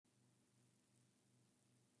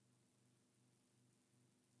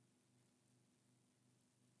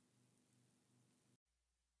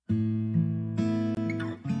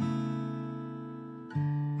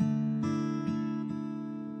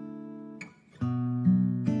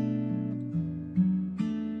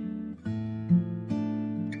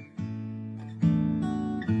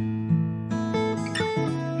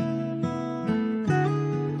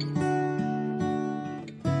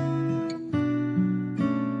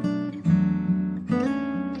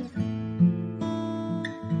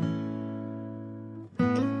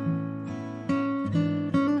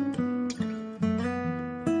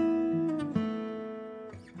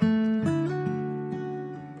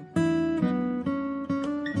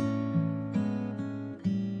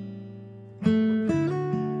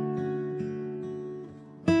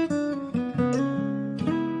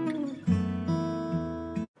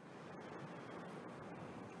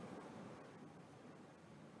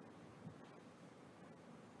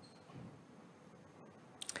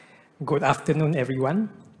Good afternoon, everyone.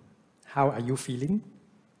 How are you feeling?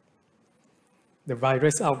 The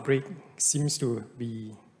virus outbreak seems to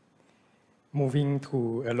be moving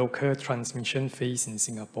to a local transmission phase in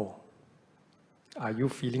Singapore. Are you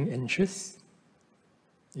feeling anxious?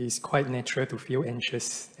 It's quite natural to feel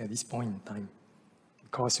anxious at this point in time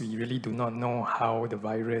because we really do not know how the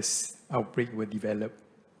virus outbreak will develop.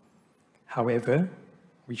 However,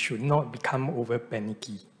 we should not become over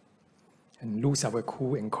panicky and lose our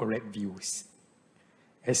cool and correct views.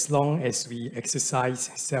 As long as we exercise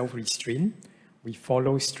self-restraint, we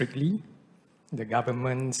follow strictly the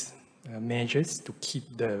government's measures to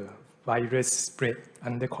keep the virus spread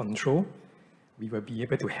under control, we will be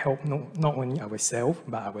able to help not only ourselves,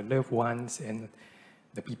 but our loved ones and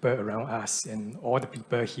the people around us and all the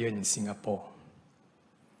people here in Singapore.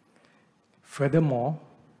 Furthermore,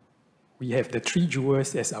 we have the three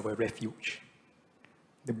jewels as our refuge.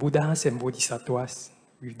 The Buddhas and Bodhisattvas,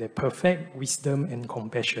 with their perfect wisdom and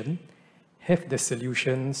compassion, have the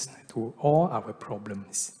solutions to all our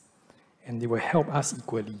problems, and they will help us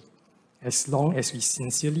equally, as long as we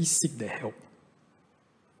sincerely seek their help.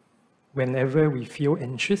 Whenever we feel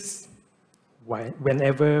anxious,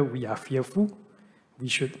 whenever we are fearful, we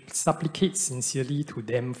should supplicate sincerely to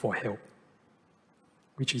them for help,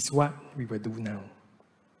 which is what we will do now.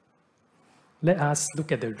 Let us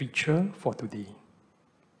look at the ritual for today.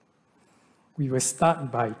 We will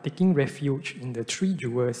start by taking refuge in the three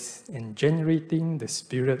jewels and generating the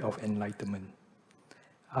spirit of enlightenment.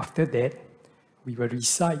 After that, we will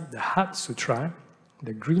recite the Heart Sutra,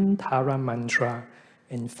 the Green Tara Mantra,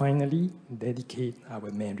 and finally dedicate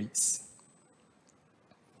our merits.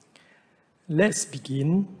 Let's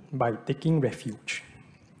begin by taking refuge,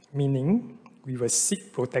 meaning we will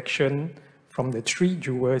seek protection from the three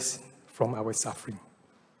jewels from our suffering.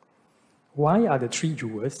 Why are the three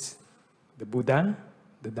jewels, the Buddha,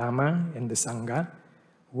 the Dharma, and the Sangha,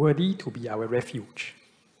 worthy to be our refuge?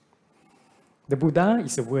 The Buddha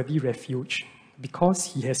is a worthy refuge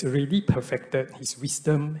because he has already perfected his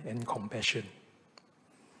wisdom and compassion,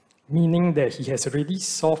 meaning that he has already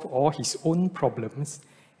solved all his own problems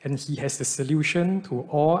and he has the solution to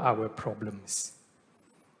all our problems.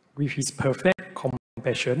 With his perfect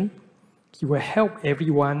compassion, he will help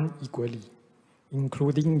everyone equally,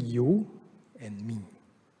 including you and me.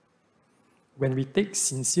 When we take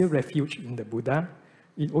sincere refuge in the Buddha,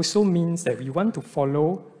 it also means that we want to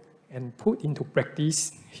follow and put into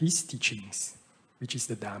practice his teachings, which is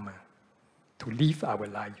the Dharma, to live our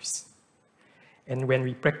lives. And when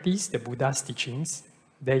we practice the Buddha's teachings,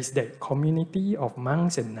 there is that community of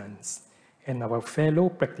monks and nuns and our fellow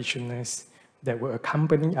practitioners that will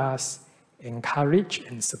accompany us, encourage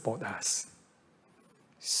and support us.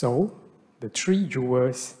 So, the three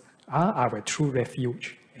jewels are our true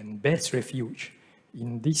refuge and best refuge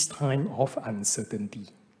in this time of uncertainty.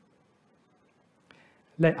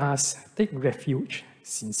 Let us take refuge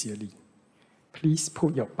sincerely. Please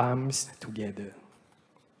put your palms together.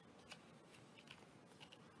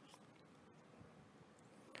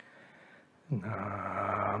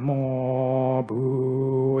 Namo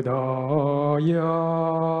Buddhaya,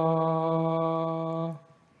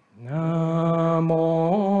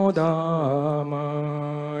 Namo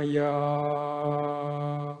Dhammaya,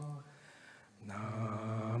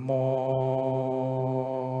 Namo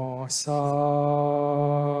Sanghaya,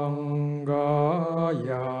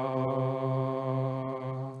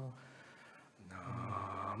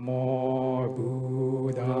 Namo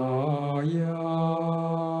Buddhaya,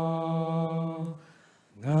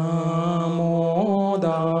 Namo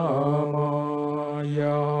Dhammaya,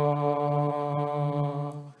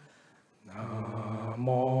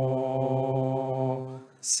 Namo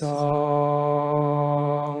Sanghaya,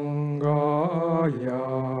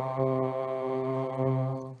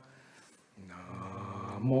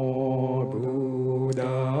 Namo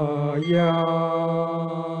Buddhaya,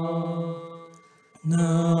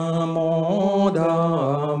 Namo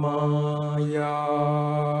Dhammaya,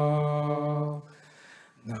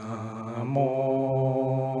 Namo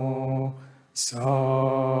Sanghaya.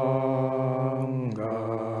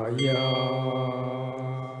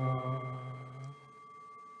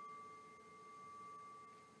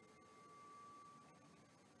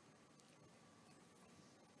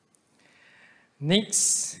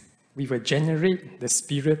 Next, we will generate the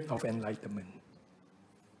spirit of enlightenment.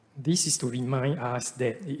 This is to remind us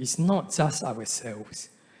that it is not just ourselves,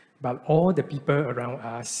 but all the people around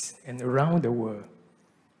us and around the world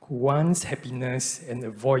who wants happiness and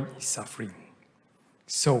avoid suffering.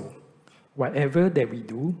 So, whatever that we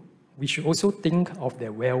do, we should also think of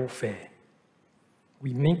their welfare.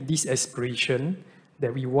 We make this aspiration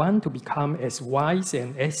that we want to become as wise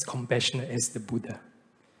and as compassionate as the Buddha,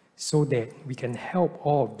 so that we can help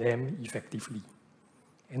all of them effectively.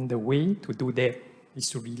 And the way to do that is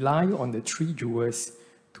to rely on the three jewels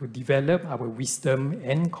to develop our wisdom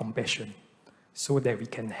and compassion, so that we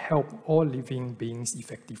can help all living beings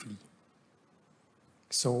effectively.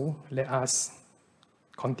 So let us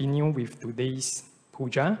continue with today's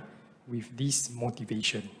puja with this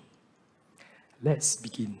motivation. Let's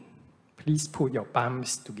begin. Please put your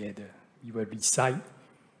palms together. We will recite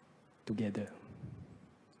together.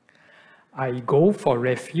 I go for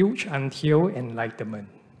refuge until enlightenment,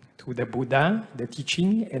 to the Buddha, the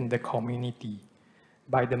teaching, and the community.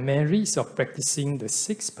 By the merits of practicing the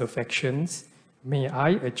 6 perfections, may I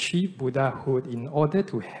achieve Buddhahood in order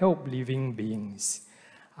to help living beings.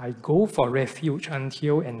 I go for refuge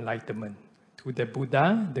until enlightenment, to the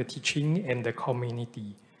Buddha, the teaching, and the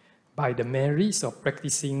community. By the merits of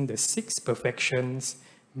practicing the 6 perfections,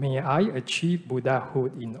 may I achieve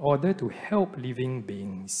Buddhahood in order to help living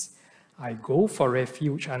beings. I go for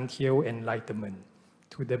refuge until enlightenment,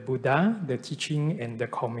 to the Buddha, the teaching, and the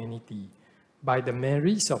community. By the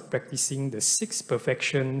merits of practicing the 6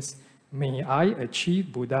 perfections, may I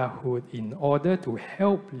achieve Buddhahood in order to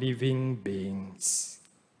help living beings.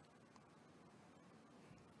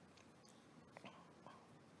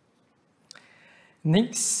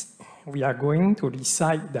 Next, we are going to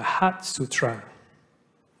recite the Heart Sutra.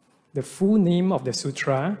 The full name of the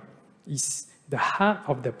sutra is the Heart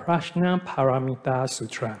of the Prajna Paramita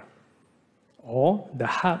Sutra, or the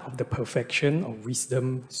Heart of the Perfection of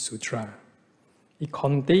Wisdom Sutra. It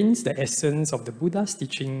contains the essence of the Buddha's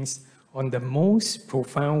teachings on the most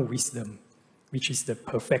profound wisdom, which is the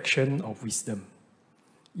perfection of wisdom.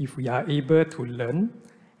 If we are able to learn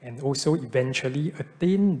and also eventually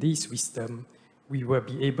attain this wisdom, we will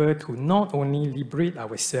be able to not only liberate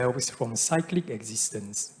ourselves from cyclic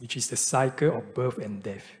existence, which is the cycle of birth and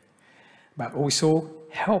death, but also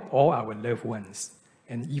help all our loved ones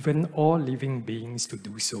and even all living beings to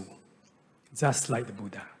do so, just like the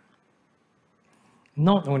Buddha.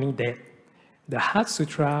 Not only that, the Heart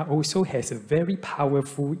Sutra also has a very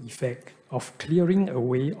powerful effect of clearing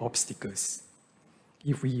away obstacles.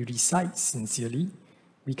 If we recite sincerely,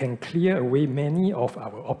 we can clear away many of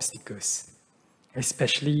our obstacles,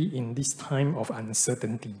 especially in this time of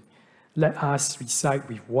uncertainty. Let us recite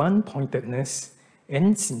with one-pointedness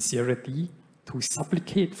and sincerity to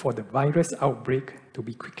supplicate for the virus outbreak to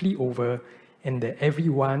be quickly over and that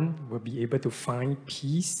everyone will be able to find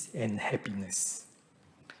peace and happiness.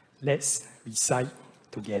 Let's recite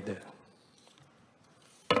together.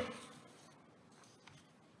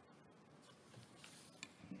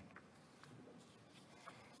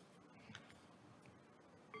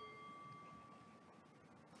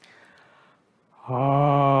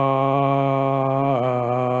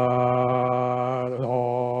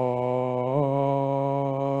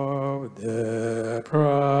 The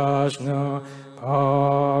Prajna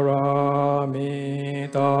Paramita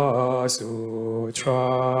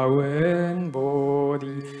Sutra, when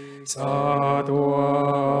Bodhisattva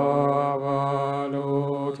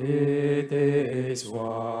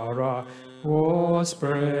Avalokitesvara was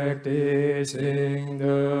practicing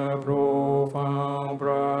the profound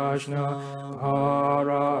Prajna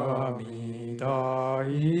Paramita,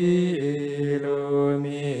 he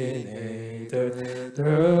illuminated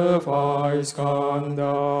the 5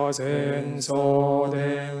 skandhas and saw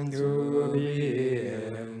them to be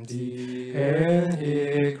empty, and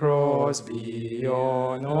he crossed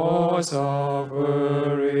beyond all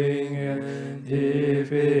suffering and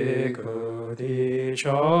difficulty.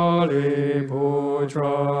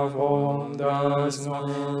 Shaliputra form does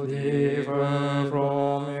not differ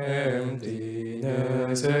from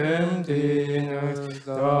emptiness. Emptiness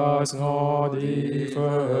does not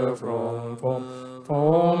differ from form.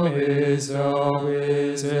 Form itself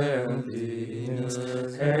is emptiness.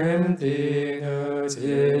 Emptiness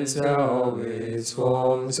itself is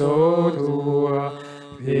form. So too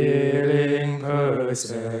feeling,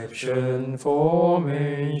 perception,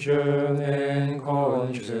 formation, and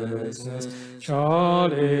consciousness.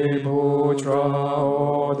 Shaliputra,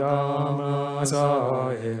 all dhammas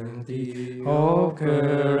are empty of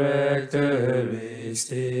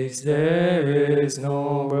characteristics. There is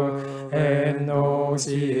no birth and no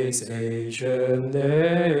cessation.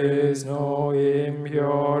 There is no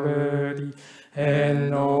impurity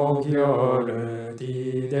and no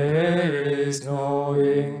purity. There is no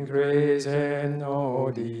increase and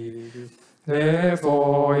no decrease.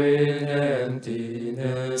 Therefore in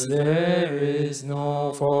emptiness there is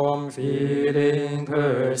no form, feeling,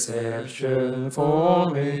 perception,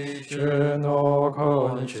 formation, or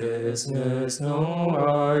consciousness, no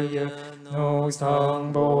eye, no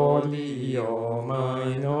tongue, body, or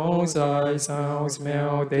mind, no sight, sound,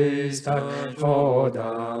 smell, taste, touch, or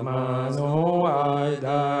dharma, no eye,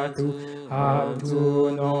 dhatu, up to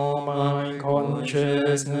no mind,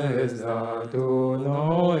 consciousness, dhatu,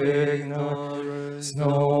 no ignorance,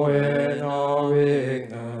 no end of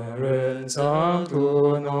ignorance, up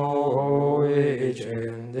to no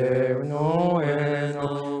origin, there no end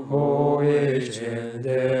of origin,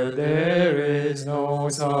 there is no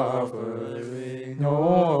suffering,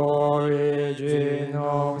 no origin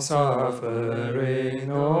of suffering,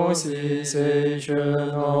 no cessation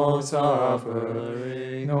of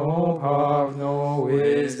suffering, no path, no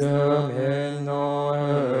wisdom, and no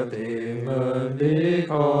attainment,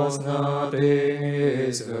 because nothing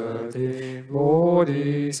is attained.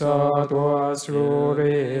 Bodhisattvas through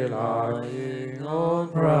relying on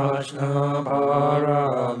Prajna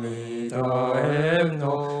Paramita have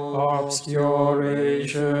no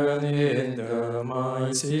obscuration in the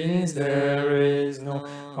mind, since there is no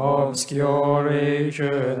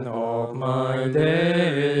obscuration of mind,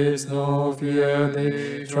 there is no fear,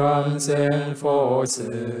 they transcend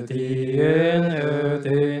falsity and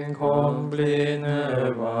attain complete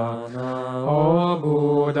nirvana. All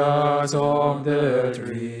Buddhas of the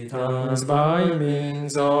three tongues, by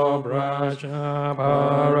means of Prajna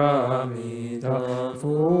Paramita,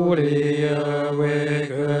 fully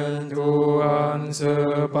awaken to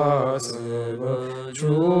unsurpassable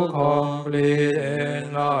true complete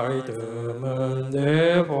enlightenment.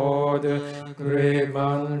 Therefore the great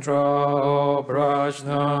mantra of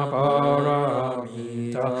Prajna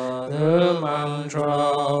Paramita, the mantra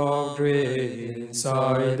of great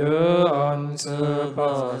insight, the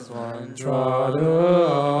unsurpassed mantra,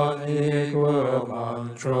 the unequal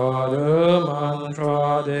mantra, the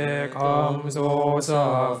mantra that comes all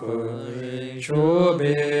suffering, should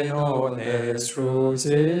be known as true,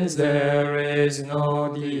 since there is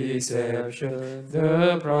no deception.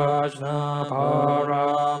 The Prajna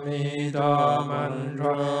Paramita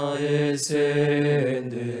mantra is in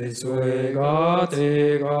this way: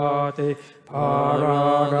 Gate Gate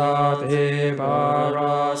Paragate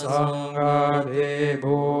Parasangate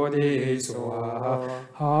Bodhiswaha.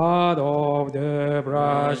 Heart of the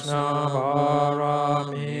Prajna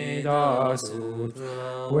Paramita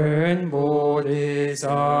Sutra. When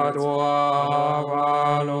Bodhisattva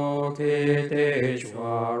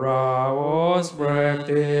Avalokiteshvara was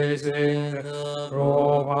practicing the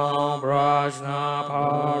profound Prajna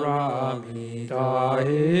Paramita,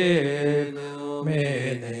 he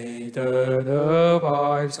illuminated the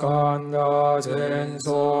five skandhas and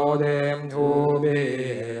saw them to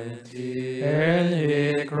be empty, and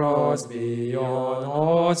he crossed beyond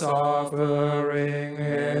all suffering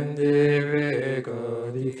and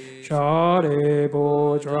difficulty.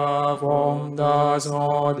 Shariputra, form does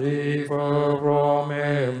not differ from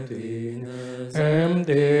emptiness.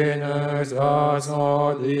 Emptiness does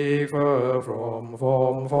not differ from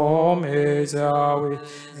form. Form itself is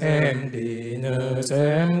emptiness.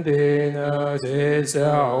 Emptiness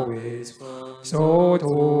itself is form. So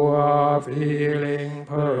too are feeling,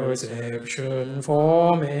 perception,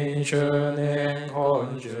 formation, and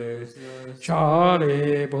consciousness.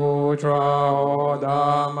 Shariputra, all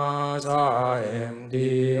dhammas are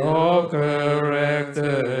empty of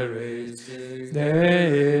characteristics.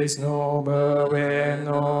 There is no birth and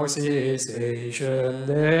no cessation.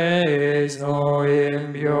 There is no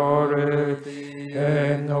impurity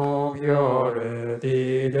and no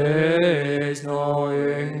purity. There is no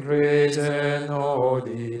increase and no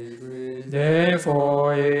decrease.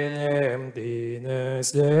 Therefore in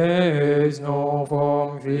emptiness there is no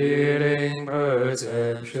form, feeling,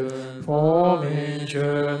 perception,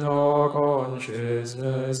 formation, or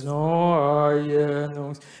consciousness, no eye,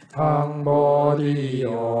 no tongue, body,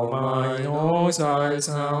 or mind, no sight,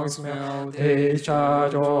 sound, smell, taste,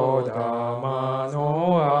 touch, or dharma,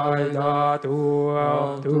 no eye, dhatu,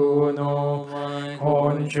 up to no mind,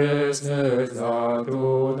 consciousness,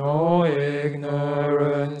 dhatu, no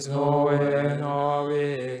ignorance, no end of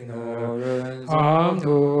ignorance, come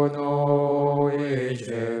to no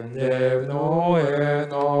origin, there no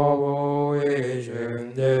end of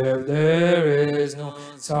origin, there is no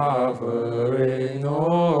suffering, no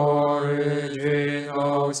origin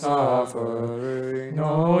of suffering,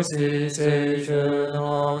 no cessation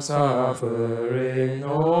of suffering,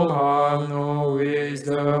 no harm, no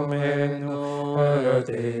wisdom, and no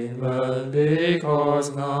attainment,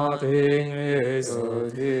 because nothing is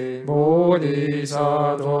certain.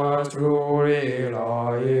 Bodhisattva truly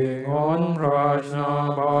relying on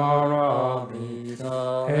Prajna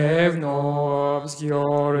Paramita have no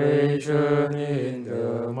obscuration in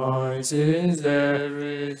the mind, since there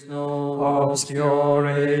is no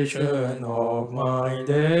obscuration of mind,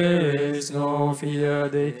 there is no fear.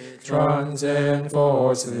 They transcend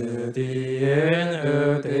falsity and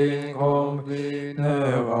attain complete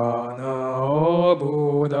nirvana. O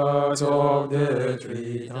Buddhas of the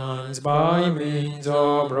three times, by means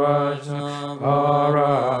of Prajna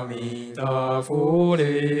Paramita,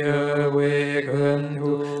 fully awakened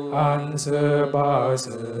to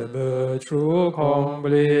unsurpassable true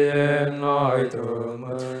complete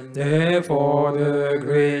enlightenment. Therefore the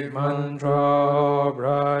great mantra of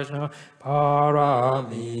Prajna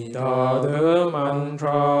Paramita, the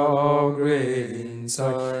mantra of great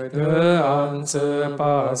insight, the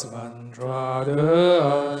unsurpassed mantra,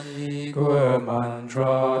 the unequal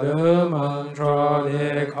mantra, the mantra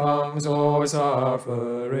that comes all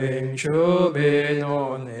suffering, should be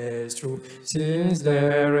known as true, since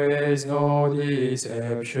there is no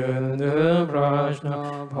deception. The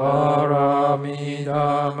Prajna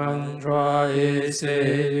Paramita mantra is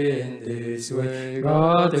said in this way: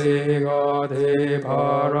 Gate Gate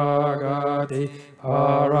Paragate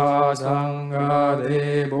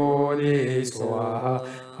Parasangate Bodhi Swaha.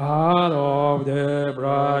 Heart of the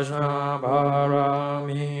Prajna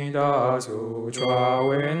Paramita Sutra,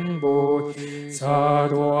 when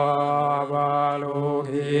Bodhisattva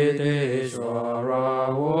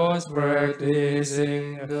Avalokiteshvara was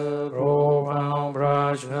practicing the profound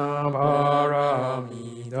Prajna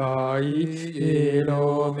Paramita, he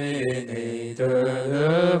illuminated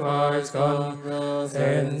the five skandhas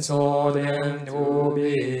and saw them to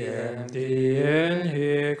be empty, and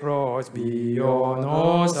he crossed beyond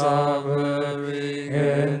all suffering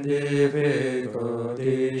and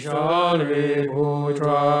difficulty.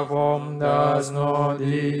 Shariputra, form does not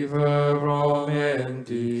differ from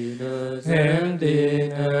emptiness.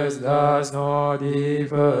 Emptiness does not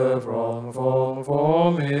differ from form.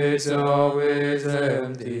 Form itself is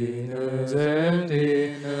emptiness.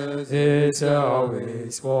 Emptiness itself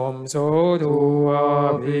is form. So to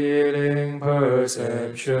appealing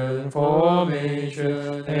perception,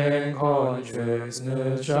 formation and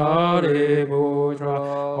consciousness, Shariputra,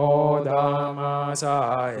 all dhammas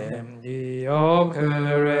are empty of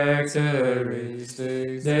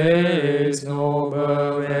characteristics. There is no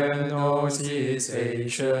birth and no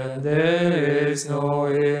cessation. There is no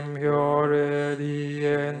impurity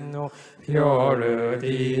and no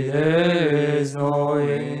purity. There is no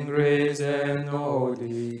increase and no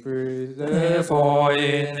decrease. Therefore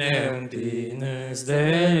in emptiness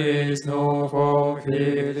there is no form,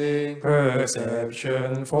 feeling,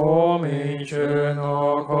 perception, formation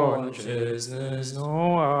or consciousness,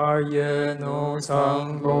 no eye, no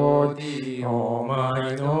sound, body or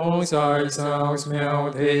mind, no sight, sound,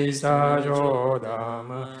 smell, taste, touch or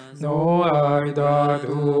dhamma, no eye,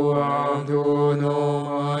 dhatu, amtu, no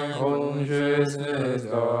mind, consciousness,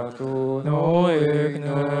 dhatu, no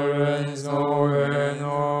ignorance, no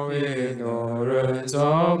ignorance,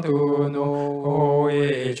 amtu, no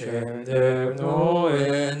each and depth, no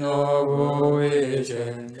end of each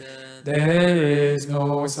and there is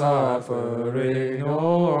no suffering,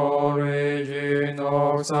 no origin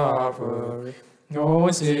of suffering, no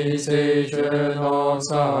cessation of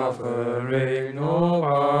suffering, no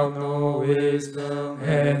power, no wisdom,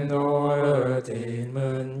 and no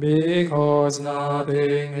attainment, because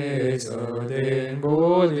nothing is attained.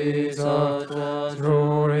 Bodhisattva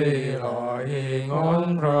truly relying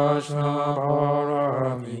on Prajna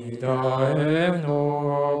Paramita have no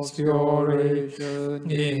obscuration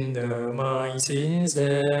in the mind, since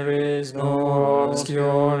there is no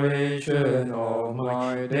obscuration of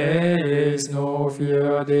mind, there is no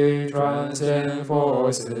fear. They transcend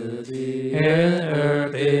falsity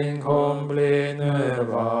and attain complete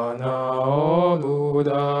nirvana. O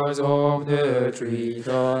Buddhas of the three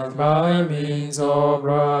times, by means of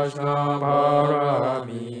Prajna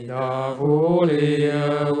Paramita, fully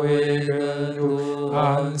awakened to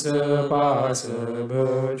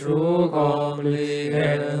unsurpassable true complete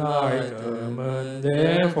enlightenment.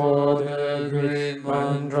 Therefore the great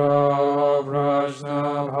mantra of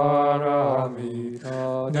Prajna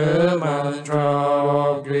Paramita, the mantra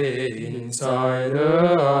of great insight,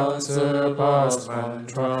 the unsurpassed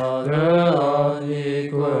mantra, the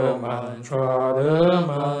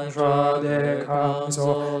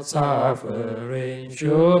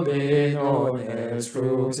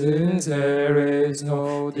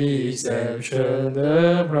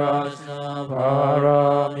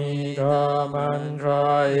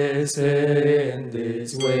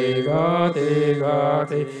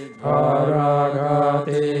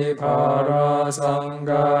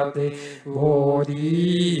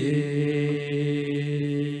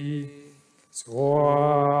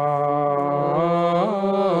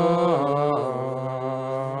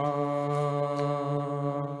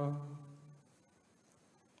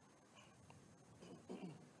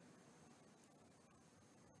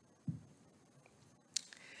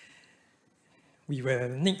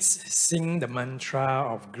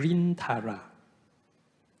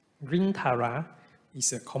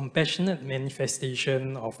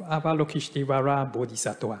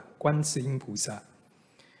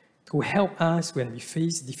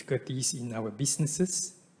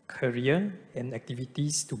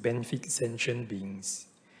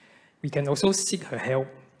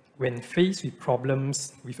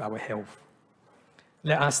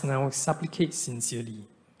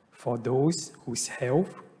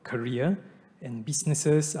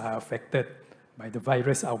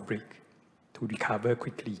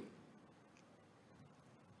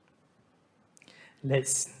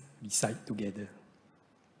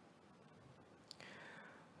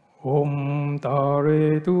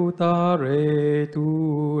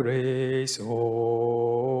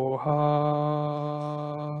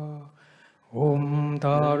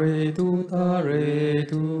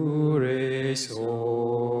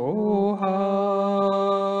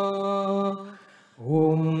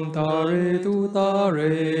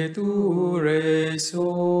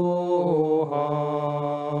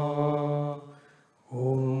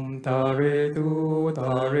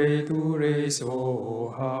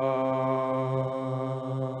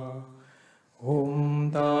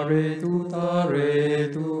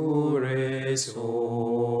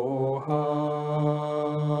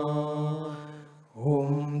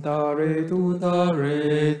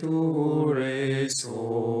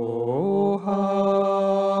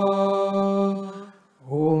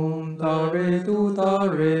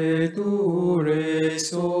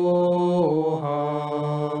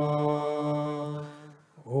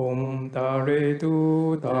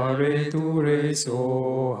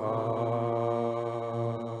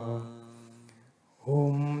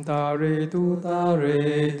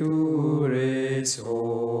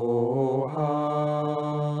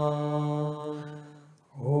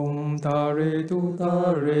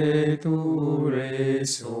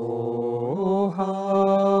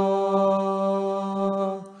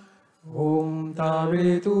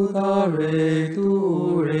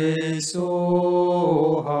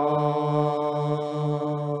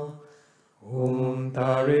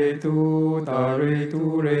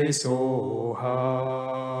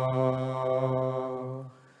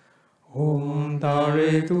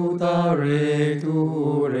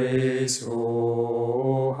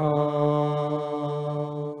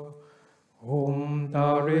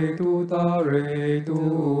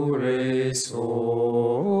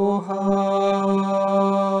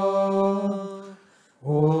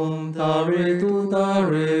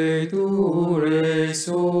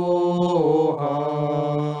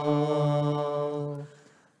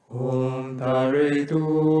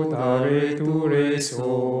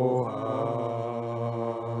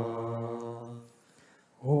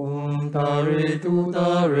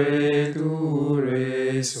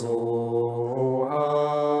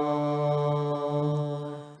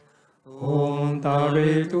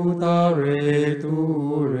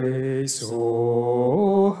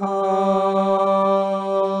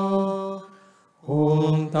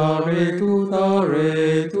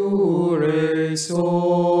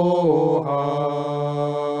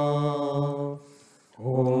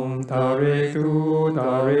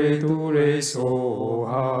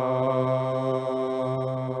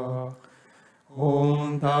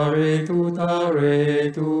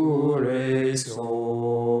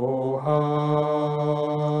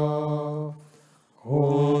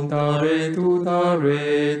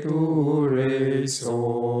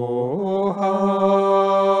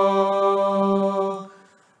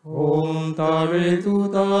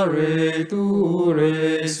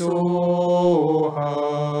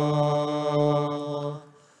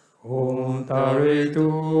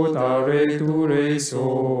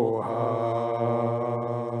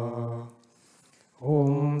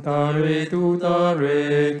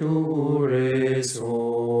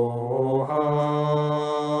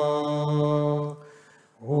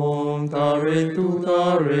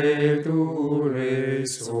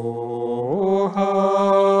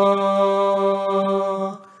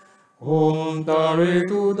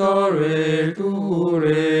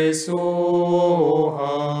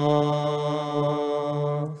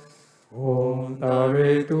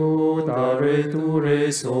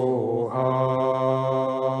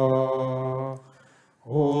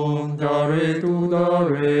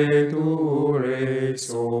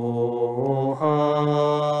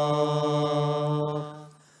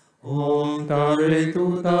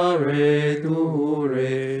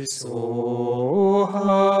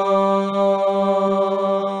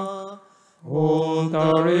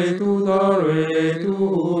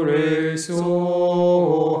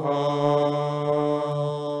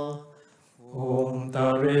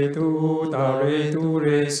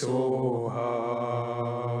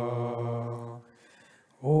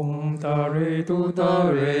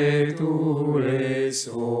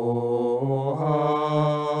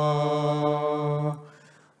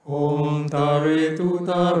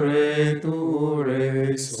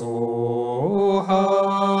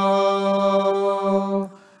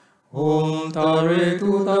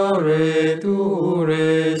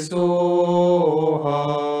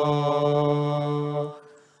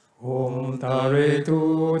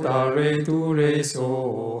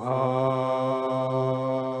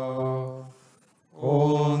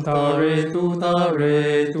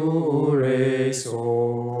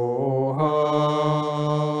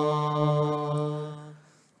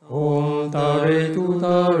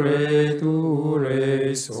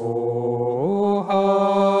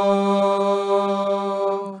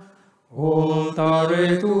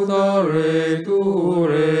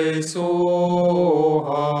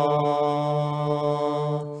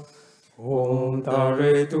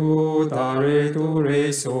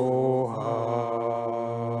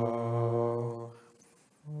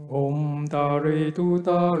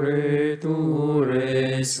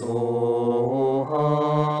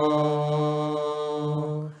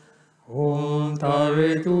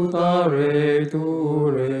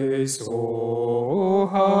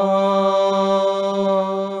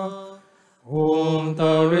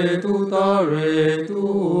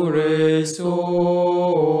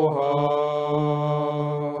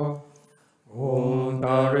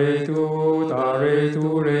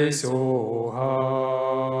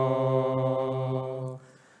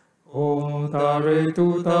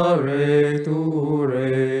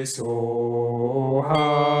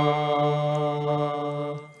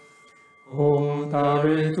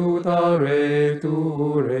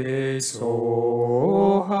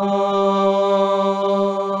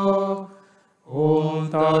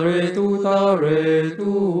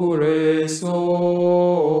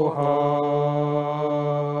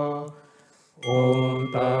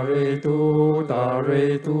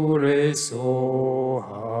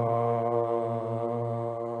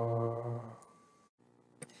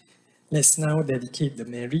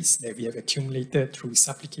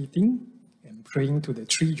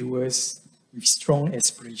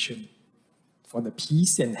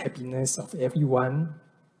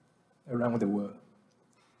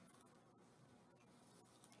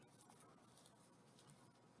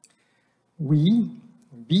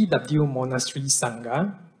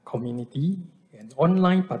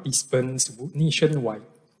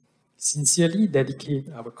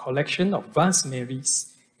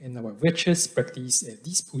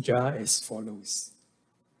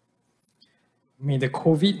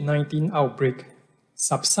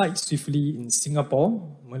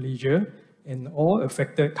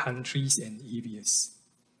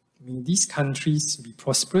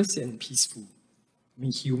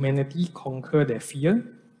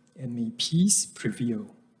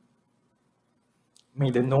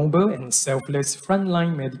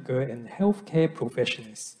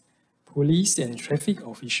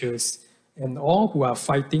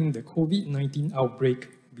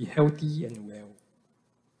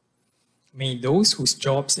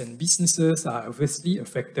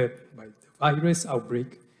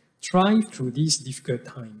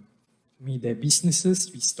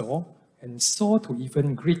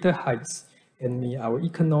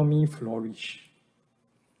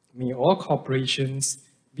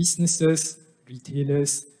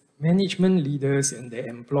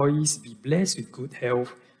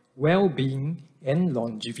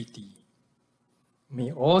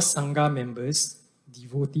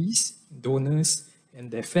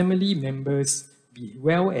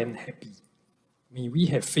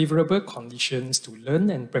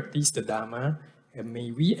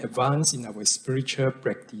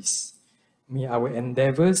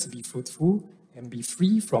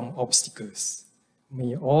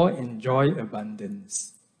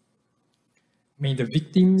May the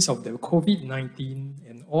victims of the COVID-19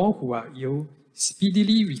 and all who are ill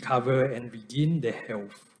speedily recover and regain their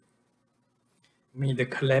health. May the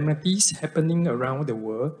calamities happening around the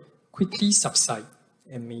world quickly subside,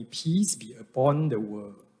 and may peace be upon the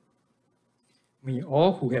world. May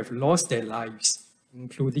all who have lost their lives,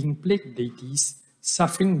 including plague deities,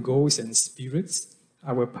 suffering ghosts and spirits,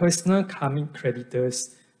 our personal karmic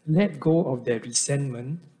creditors, let go of their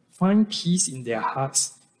resentment, find peace in their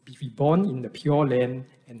hearts, be reborn in the Pure Land,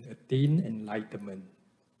 and attain enlightenment.